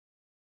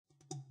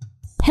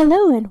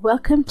Hello and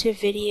welcome to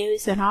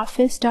videos on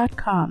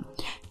Office.com.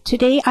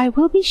 Today I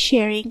will be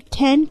sharing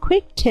 10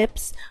 quick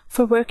tips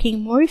for working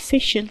more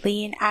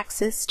efficiently in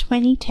Access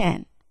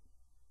 2010.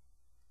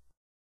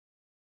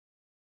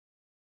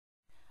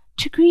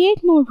 To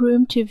create more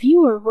room to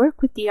view or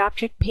work with the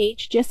object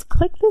page, just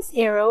click this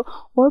arrow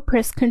or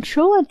press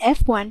Ctrl and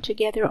F1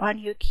 together on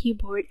your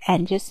keyboard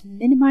and just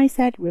minimize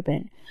that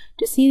ribbon.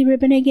 To see the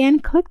ribbon again,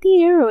 click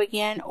the arrow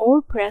again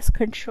or press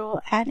Ctrl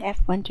and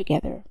F1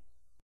 together.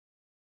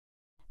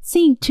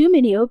 Seeing too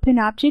many open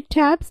object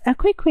tabs, a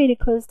quick way to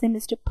close them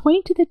is to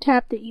point to the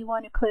tab that you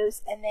want to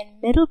close and then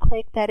middle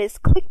click, that is,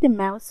 click the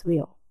mouse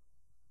wheel.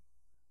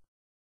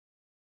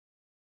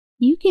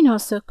 You can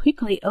also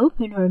quickly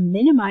open or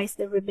minimize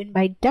the ribbon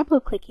by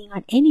double-clicking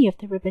on any of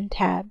the ribbon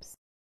tabs.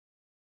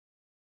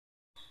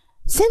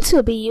 Since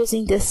we'll be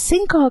using the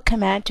sync all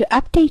command to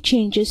update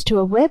changes to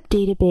a web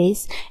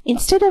database,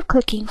 instead of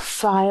clicking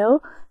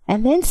File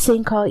and then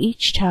sync all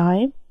each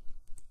time,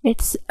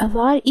 it's a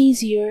lot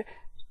easier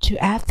to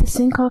add the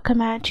sync all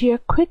command to your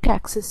quick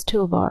access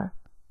toolbar.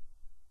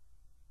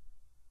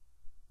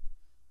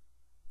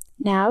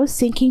 Now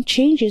syncing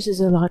changes is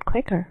a lot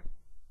quicker.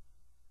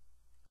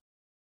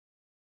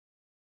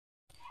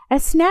 A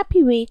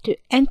snappy way to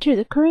enter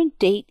the current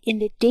date in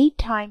the date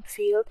time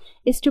field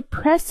is to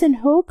press and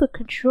hold the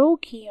Control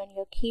key on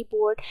your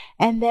keyboard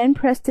and then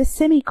press the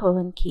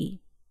semicolon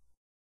key.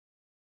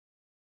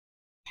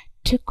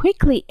 To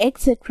quickly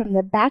exit from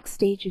the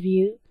Backstage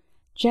view,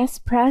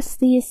 just press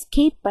the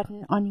Escape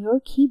button on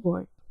your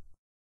keyboard.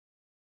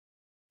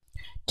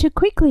 To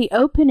quickly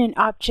open an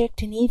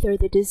object in either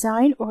the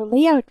Design or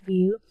Layout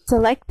view,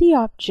 select the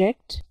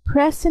object,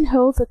 press and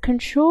hold the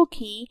Control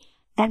key,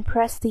 and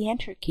press the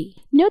Enter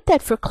key. Note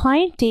that for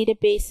client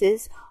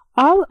databases,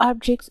 all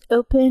objects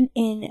open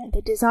in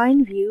the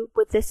Design view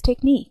with this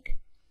technique.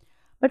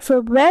 But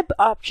for web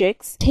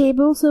objects,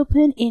 tables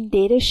open in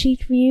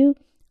Datasheet view,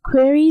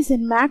 queries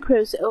and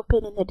macros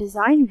open in the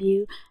Design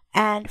view,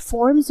 and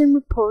forms and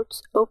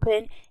reports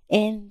open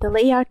in the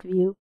Layout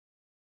view.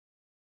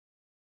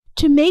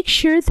 To make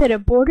sure that a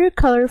border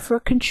color for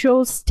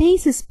control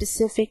stays a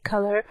specific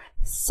color,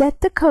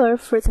 set the color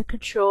for the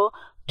control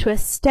to a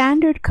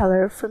standard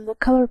color from the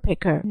color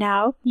picker.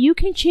 Now you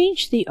can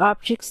change the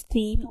object's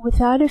theme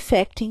without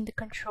affecting the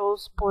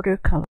control's border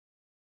color.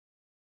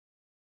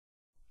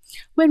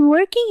 When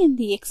working in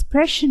the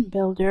Expression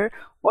Builder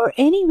or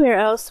anywhere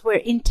else where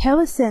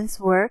IntelliSense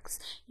works,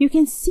 you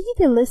can see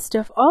the list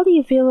of all the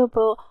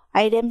available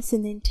items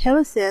in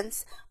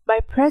IntelliSense by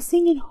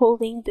pressing and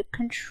holding the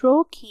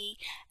Control key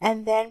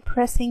and then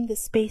pressing the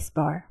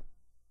spacebar.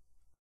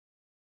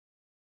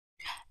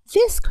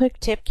 This quick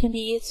tip can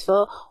be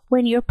useful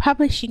when you're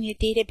publishing a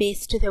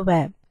database to the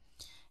web.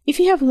 If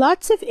you have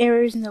lots of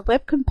errors in the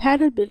Web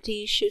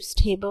Compatibility Issues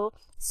table,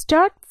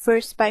 start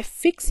first by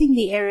fixing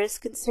the errors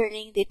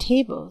concerning the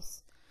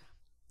tables.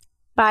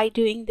 By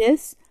doing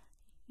this,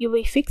 you'll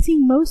be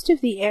fixing most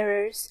of the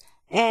errors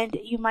and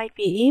you might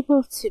be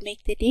able to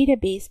make the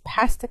database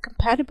pass the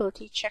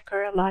compatibility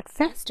checker a lot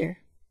faster.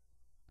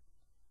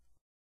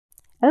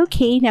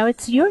 Okay, now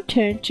it's your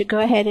turn to go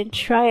ahead and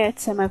try out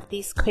some of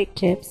these quick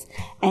tips,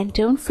 and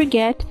don't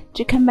forget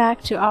to come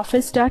back to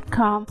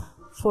Office.com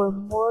for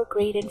more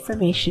great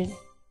information.